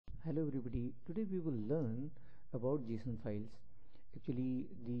Hello everybody, today we will learn about JSON files. Actually,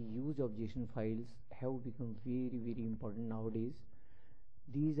 the use of JSON files have become very important nowadays.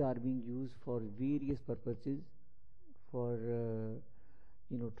 These are being used for various purposes, for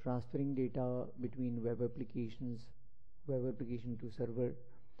transferring data between web application to server,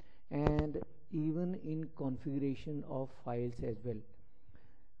 and even in configuration of files as well.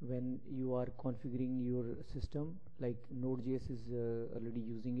 When you are configuring your system, like Node.js is already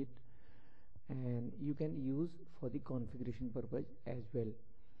using it, and you can use for the configuration purpose as well.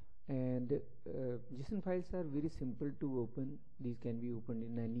 And JSON files are very simple to open. These can be opened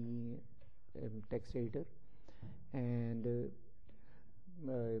in any text editor, and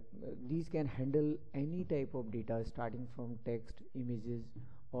these can handle any type of data starting from text, images,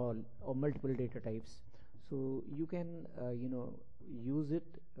 or multiple data types. So you can use it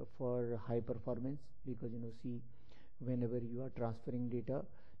for high performance, because see, whenever you are transferring data,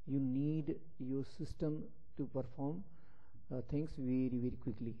 you need your system to perform things very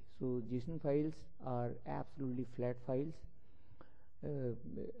quickly. So JSON files are absolutely flat files,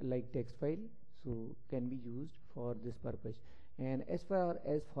 like text file, so can be used for this purpose. And as far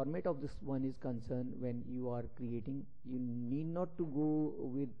as format of this one is concerned, when you are creating, you need not to go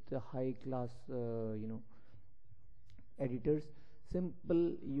with the high class editors.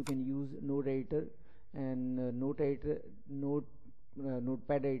 Simple, you can use Node editor and Notepad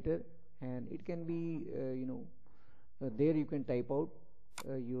editor, and it can be there you can type out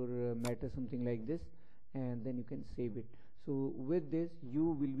your matter, something like this, and then you can save it. So with this you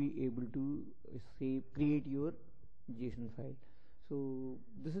will be able to create your JSON file. So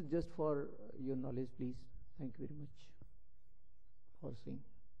this is just for your knowledge, please. Thank you very much for seeing.